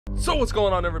So what's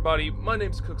going on, everybody? My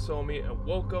name's Cooksomi and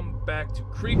welcome back to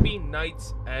Creepy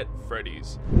Nights at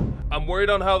Freddy's. I'm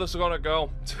worried on how this is gonna go.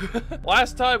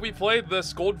 Last time we played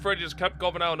this, Golden Freddy just kept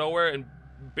going out of nowhere and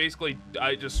basically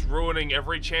just ruining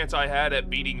every chance I had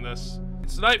at beating this.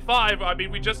 It's night 5. I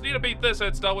mean, we just need to beat this and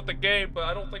it's done with the game, but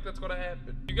I don't think that's gonna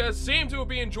happen. You guys seem to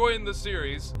be enjoying this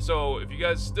series, so if you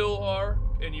guys still are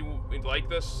and you like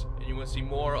this and you want to see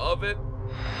more of it,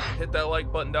 hit that like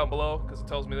button down below because it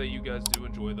tells me that you guys do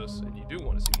enjoy this and you do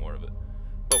want to see more of it.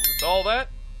 But with all that,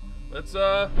 let's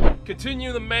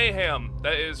continue the mayhem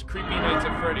that is Creepy Nights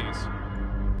at Freddy's.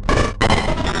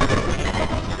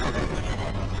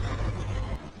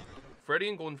 Freddy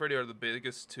and Golden Freddy are the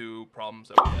biggest two problems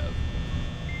that we have.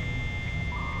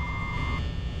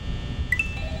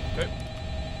 Okay.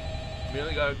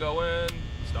 Immediately gotta go in,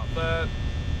 stop that,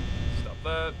 stop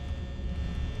that.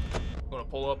 Gonna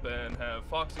pull up and have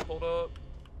Foxy pulled up.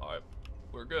 Alright,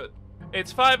 we're good.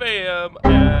 It's 5 a.m.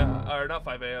 Or not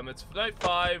 5 a.m. It's night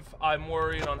 5. I'm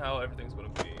worried on how everything's gonna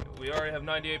be. We already have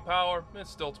 98 power. It's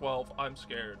still 12. I'm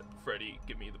scared. Freddy,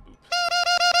 give me the boot.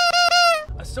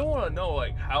 I still want to know,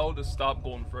 like, how to stop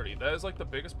Golden Freddy. That is, like, the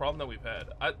biggest problem that we've had.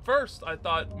 At first, I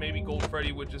thought maybe Golden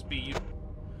Freddy would just be...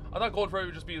 I thought Golden Freddy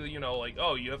would just be, you know, like,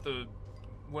 oh, you have to...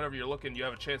 Whenever you're looking, you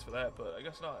have a chance for that, but I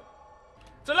guess not.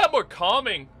 It's a lot more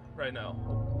calming right now.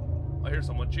 I hear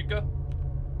someone. Chica?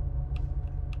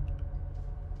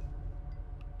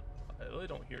 I really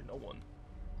don't hear no one.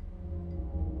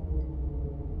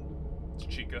 It's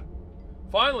Chica.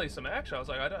 Finally, some action. I was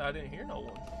like, I didn't hear no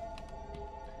one.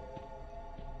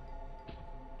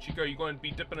 Chica, are you going to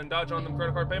be dipping and dodging on them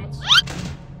credit card payments?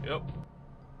 Yep.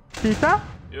 Chica?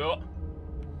 Yep.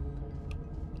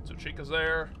 So Chica's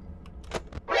there.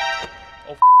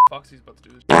 Oh, Foxy's about to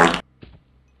do this.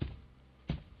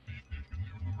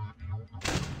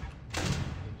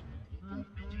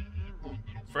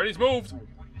 Freddy's moved.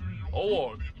 Oh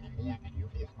Lord.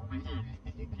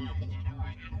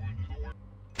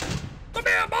 Come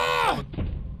here, Mom!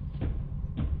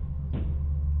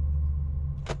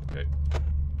 Okay.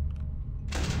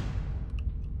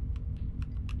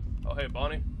 Oh, hey,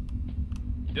 Bonnie.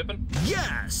 You dipping?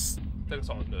 Yes! Take us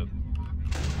all a dip.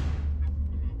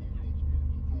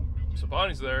 So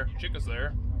Bonnie's there. Chica's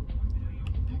there.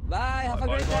 Bye, have a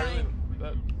great day.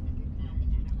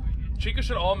 Chica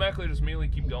should automatically just immediately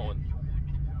keep going.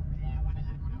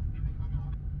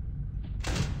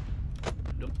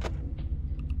 Nope.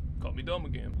 Call me dumb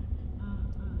again.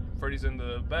 Freddy's in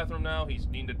the bathroom now. He's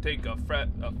needing to take a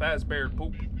Fazbear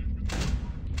poop.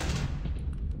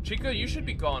 Chica, you should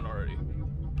be gone already.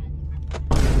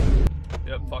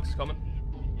 Yep, Fox is coming.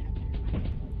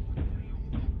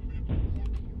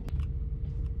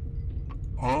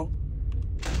 Huh?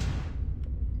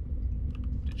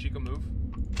 Did Chica move?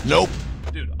 Nope.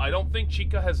 Dude, I don't think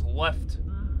Chica has left.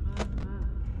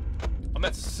 I'm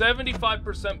at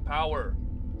 75% power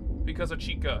because of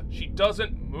Chica. She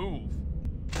doesn't move.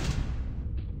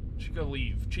 Chica,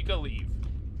 leave. Chica, leave.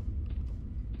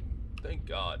 Thank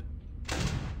God.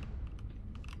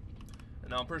 And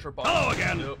now I'm pretty sure Bob. Hello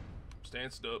again. Yep.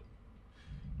 Stanced up.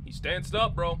 He stanced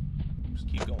up, bro. Just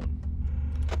keep going.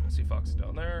 Let's see Foxy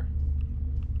down there.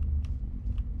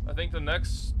 I think the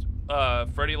next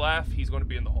Freddy laugh, he's going to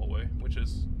be in the hallway, which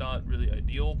is not really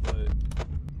ideal, but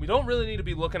we don't really need to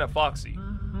be looking at Foxy.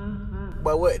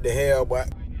 But what the hell, boy?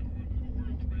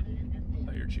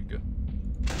 I hear Chica.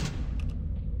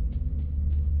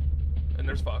 And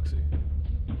there's Foxy.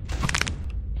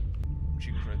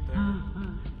 Chica's right there.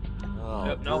 Oh,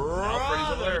 yep, now Freddy's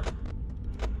over there.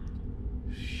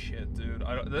 Shit, dude.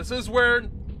 This is where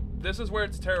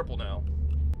it's terrible now.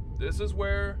 This is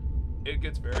where it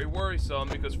gets very worrisome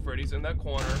because Freddy's in that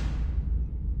corner.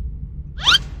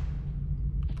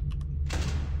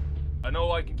 I know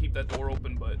I can keep that door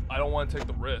open, but I don't want to take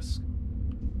the risk.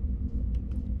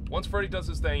 Once Freddy does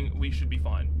his thing, we should be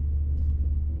fine.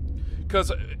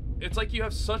 Because it's like you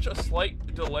have such a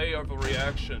slight delay of a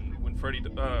reaction when Freddy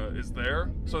is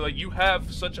there. So like you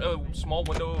have such a small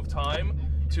window of time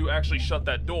to actually shut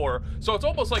that door. So it's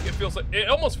almost like it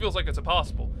almost feels like it's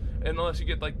impossible. Unless you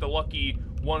get like the lucky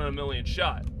 1 in a million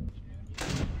shot.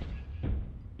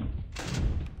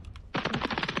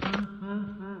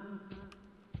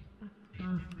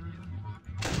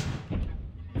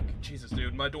 Jesus,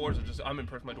 dude, my doors are I'm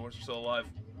impressed my doors are still alive.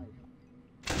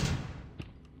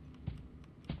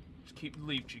 Just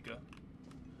leave, Chica.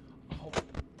 Oh.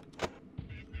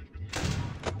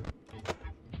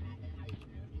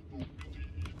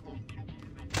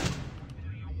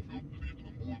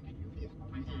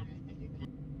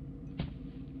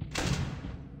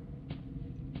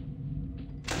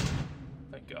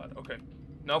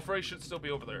 Now Freddy should still be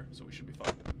over there, so we should be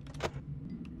fine.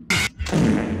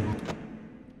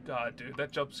 God, dude,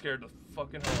 that jump scared the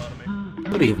fucking hell out of me.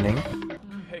 Good evening.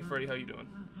 Hey, Freddy, how you doing?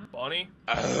 Bonnie?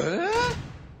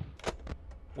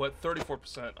 What,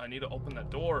 34%? I need to open that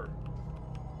door.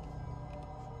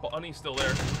 Bonnie's still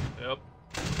there. Yep.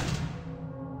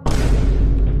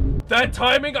 That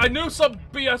timing? I knew some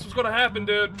BS was gonna happen,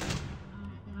 dude.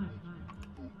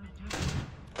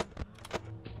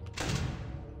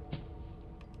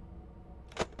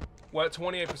 What,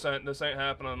 28%? This ain't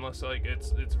happening unless, like,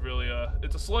 it's really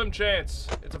it's a slim chance.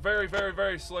 It's a very, very,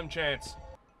 very slim chance.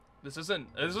 This isn't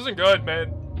good,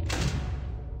 man.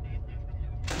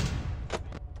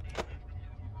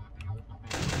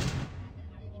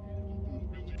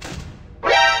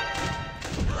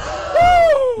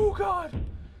 Oh God!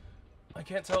 I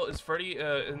can't tell. Is Freddy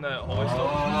in that hallway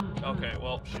still? Okay,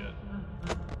 well, shit.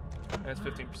 That's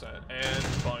 15%,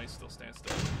 and Bonnie still stands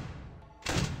still.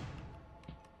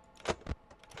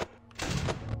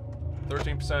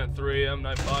 13%, 3 AM,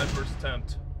 9-5, first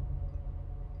attempt.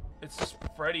 It's just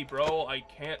Freddy, bro. I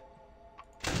can't.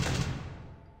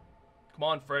 Come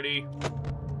on, Freddy.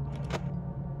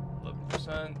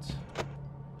 11%.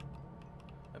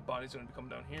 And Bonnie's gonna come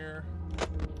down here.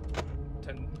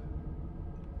 10.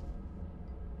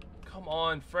 Come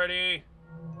on, Freddy.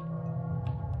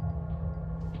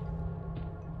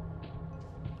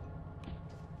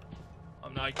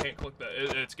 I can't click that.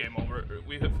 It's game over.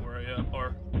 We hit 4 AM.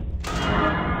 Or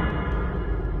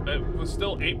it was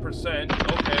still 8%.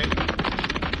 Okay.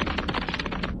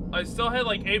 I still had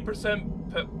like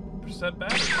 8%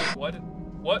 battery. What?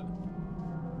 What?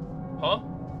 Huh?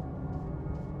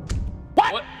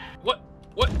 What?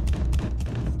 What?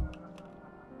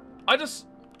 I just...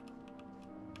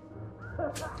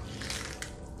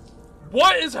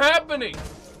 What is happening?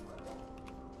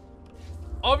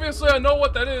 Obviously, I know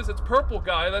what that is. It's purple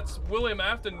guy. That's William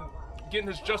Afton getting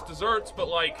his just desserts, but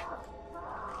like...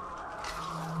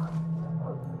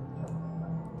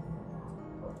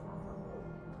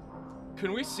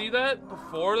 Can we see that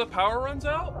before the power runs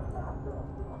out?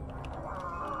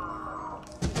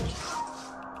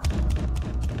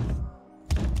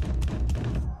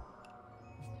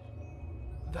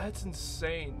 That's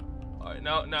insane. Alright,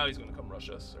 now he's gonna come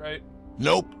rush us, right?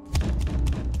 Nope.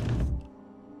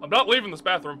 I'm not leaving this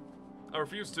bathroom. I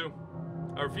refuse to.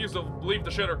 I refuse to leave the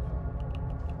shitter.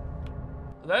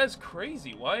 That is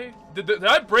crazy. Why? Did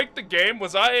I break the game?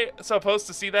 Was I supposed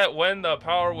to see that when the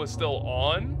power was still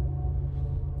on?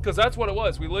 Because that's what it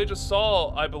was. We literally just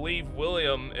saw, I believe,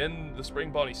 William in the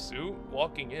Spring Bonnie suit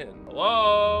walking in.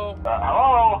 Hello?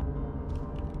 Hello?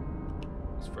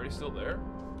 Is Freddy still there?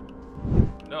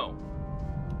 No.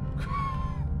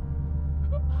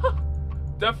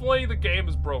 Definitely the game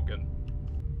is broken.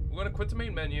 We're gonna quit the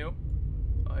main menu.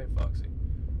 Hi, Foxy.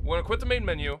 We're gonna quit the main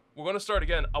menu. We're gonna start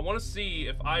again. I wanna see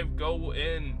if I go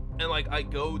in and like I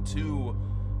go to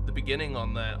the beginning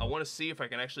on that. I wanna see if I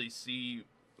can actually see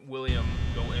William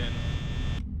go in.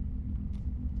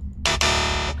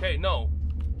 Okay, no.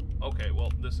 Okay,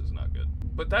 well, this is not good.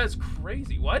 But that is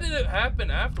crazy. Why did it happen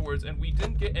afterwards and we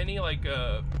didn't get any like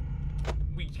I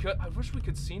wish we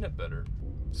could seen it better.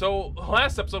 So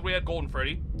last episode we had Golden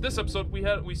Freddy. This episode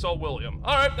we saw William.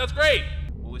 All right, that's great.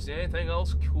 Will we see anything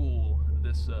else cool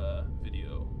this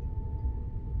video?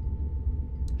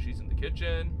 She's in the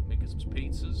kitchen making some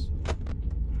pizzas.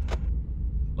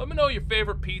 Let me know your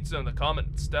favorite pizza in the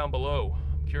comments down below.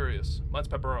 I'm curious. Mine's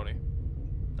pepperoni.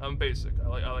 I'm basic. I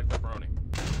like pepperoni.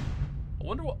 I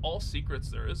wonder what all secrets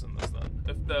there is in this then.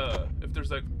 If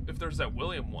there's that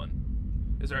William one.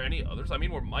 Is there any others? I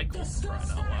mean, we're Michael,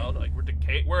 crying out loud. Like,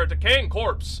 we're a decaying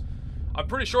corpse. I'm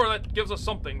pretty sure that gives us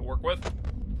something to work with.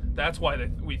 That's why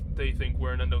they think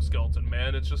we're an endoskeleton,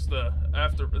 man. It's just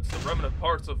it's the remnant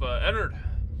parts of Ennard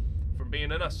from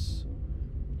being in us.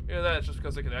 Yeah, that's just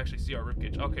because they can actually see our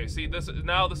ribcage. Okay, see, this is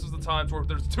the times where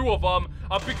there's 2 of them.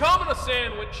 I'm becoming a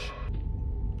sandwich.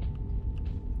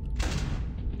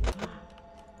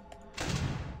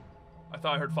 I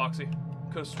thought I heard Foxy.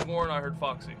 Could have sworn I heard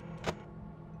Foxy.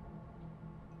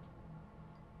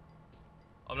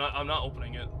 I'm not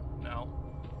opening it now.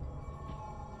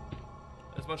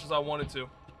 As much as I wanted to.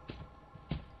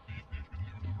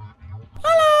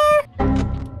 Hello!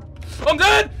 I'm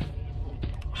dead!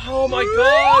 Oh my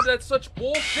god, that's such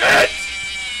bullshit!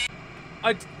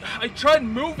 I tried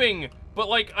moving, but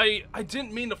like I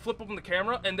didn't mean to flip open the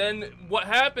camera, and then what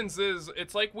happens is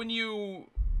it's like when you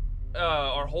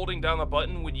are holding down the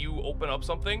button when you open up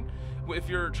something. If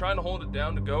you're trying to hold it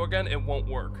down to go again, it won't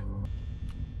work.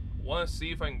 I want to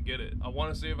see if I can get it. I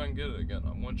want to see if I can get it again.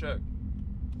 I want to check.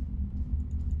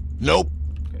 Nope.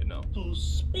 Okay, No.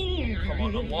 Come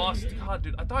on, I'm lost. God,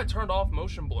 dude, I thought I turned off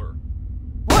motion blur.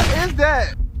 What is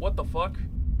that? What the fuck?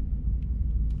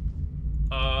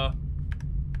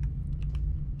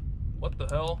 What the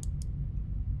hell?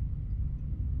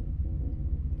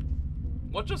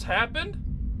 What just happened?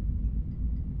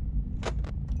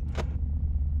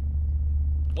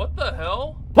 What the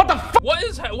hell? What the fuck?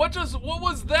 What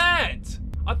was that?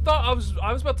 I thought I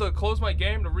was about to close my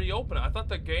game to reopen it. I thought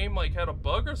the game like had a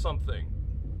bug or something.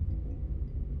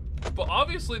 But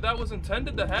obviously that was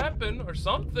intended to happen or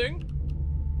something.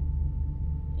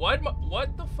 What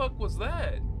the fuck was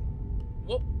that?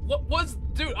 What was,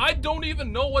 dude, I don't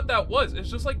even know what that was. It's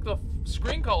just like the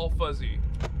screen got all fuzzy.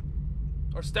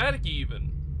 Or staticky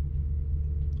even.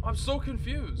 I'm so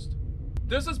confused.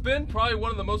 This has been probably one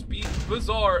of the most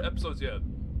bizarre episodes yet.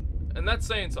 And that's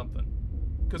saying something.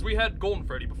 Because we had Golden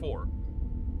Freddy before.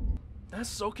 That's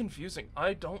so confusing.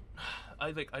 I don't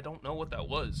know what that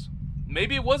was.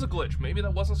 Maybe it was a glitch. Maybe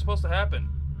that wasn't supposed to happen.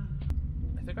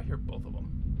 I think I hear both of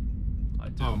them. I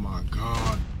do. Oh my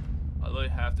god. I literally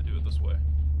have to do it this way.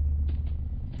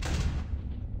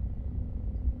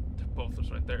 They're both just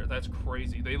right there. That's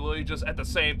crazy. They literally just at the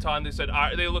same time they said, all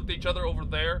right, they looked at each other over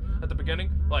there at the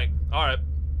beginning. Like, all right,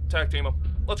 tag team them.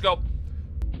 Let's go.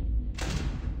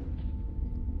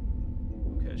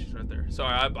 Okay, she's right there.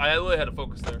 Sorry, I literally had to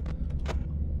focus there.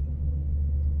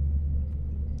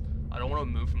 I don't want to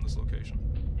move from this location.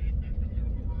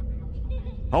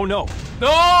 Oh no.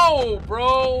 No,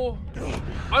 bro!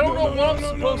 I don't know what I'm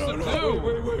supposed to do!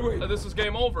 Wait. This is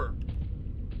game over.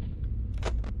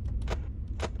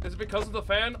 Is it because of the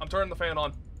fan? I'm turning the fan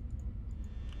on.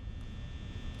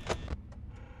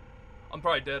 I'm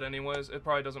probably dead anyways. It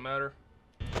probably doesn't matter.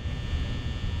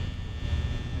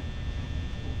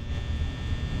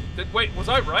 Wait, was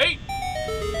I right?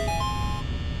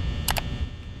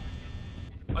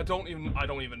 I don't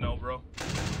even know, bro.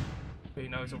 Okay,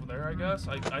 now he's over there, I guess.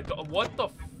 What the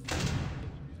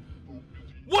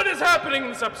what is happening in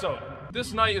this episode?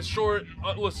 This night is short.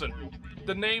 Listen,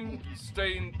 the name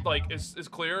staying like is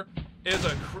clear.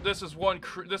 This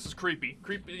is creepy.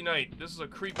 Creepy night. This is a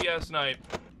creepy ass night.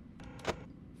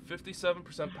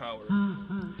 57% power.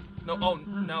 No, oh,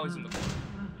 now he's in the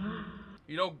corner.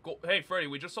 You know, hey Freddy,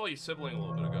 we just saw your sibling a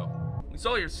little bit ago. We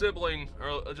saw your sibling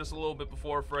just a little bit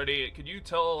before, Freddy. Could you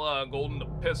tell Golden to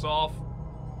piss off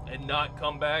and not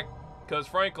come back? Because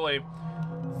frankly,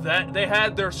 that they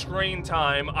had their screen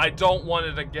time. I don't want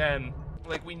it again.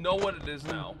 Like, we know what it is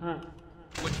now,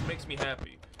 which makes me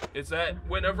happy. Is that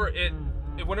whenever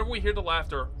we hear the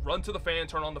laughter, run to the fan,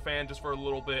 turn on the fan just for a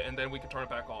little bit, and then we can turn it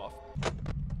back off.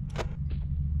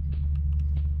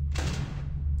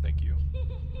 Thank you.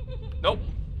 Nope.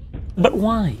 But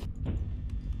why?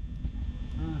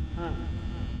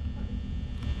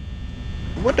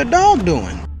 What the dog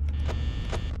doing?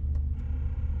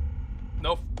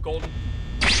 Nope, Golden.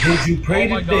 Did you pray oh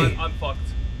my today? god, I'm fucked.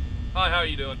 Hi, how are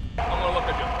you doing? I'm gonna look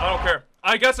at you. I don't care.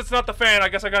 I guess it's not the fan. I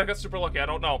guess I got super lucky. I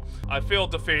don't know. I feel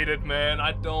defeated, man.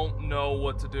 I don't know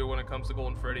what to do when it comes to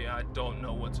Golden Freddy. I don't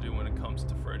know what to do when it comes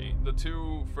to Freddy. The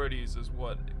two Freddys is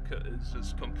what is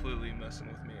just completely messing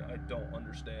with me. I don't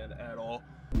understand at all.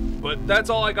 But that's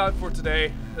all I got for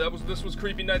today. This was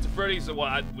Creepy Nights at Freddy's. So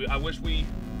I wish we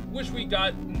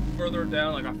got further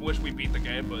down. Like, I wish we beat the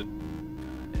game, but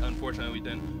unfortunately we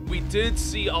didn't. We did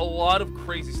see a lot of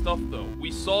crazy stuff though.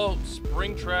 We saw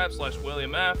Springtrap /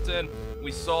 William Afton.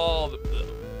 We saw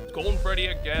Golden Freddy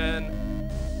again.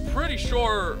 Pretty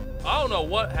sure, I don't know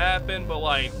what happened, but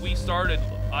like we started,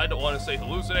 I don't want to say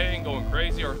hallucinating, going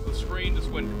crazy, or the screen just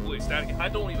went completely static. I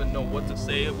don't even know what to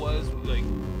say it was. Like,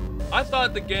 I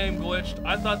thought the game glitched.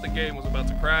 I thought the game was about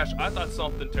to crash. I thought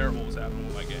something terrible was happening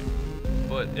with my game.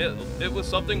 But it was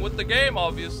something with the game,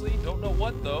 obviously. Don't know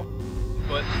what though.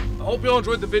 But I hope you all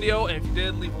enjoyed the video, and if you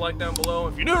did, leave a like down below.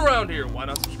 If you're new around here, why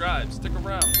not subscribe? Stick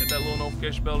around, hit that little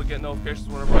notification bell to get notifications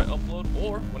whenever I upload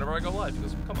or whenever I go live,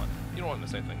 because come on, you don't want to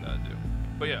miss anything that I do.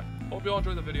 But yeah, hope you all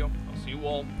enjoyed the video. I'll see you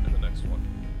all in the next one.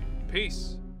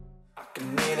 Peace. I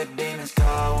can hear the demons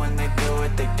call when they do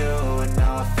what they do, and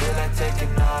now I feel like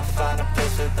taking off, find a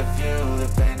place with a view.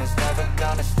 The pain is never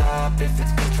gonna stop if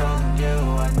it's controlling you.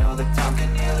 I know the time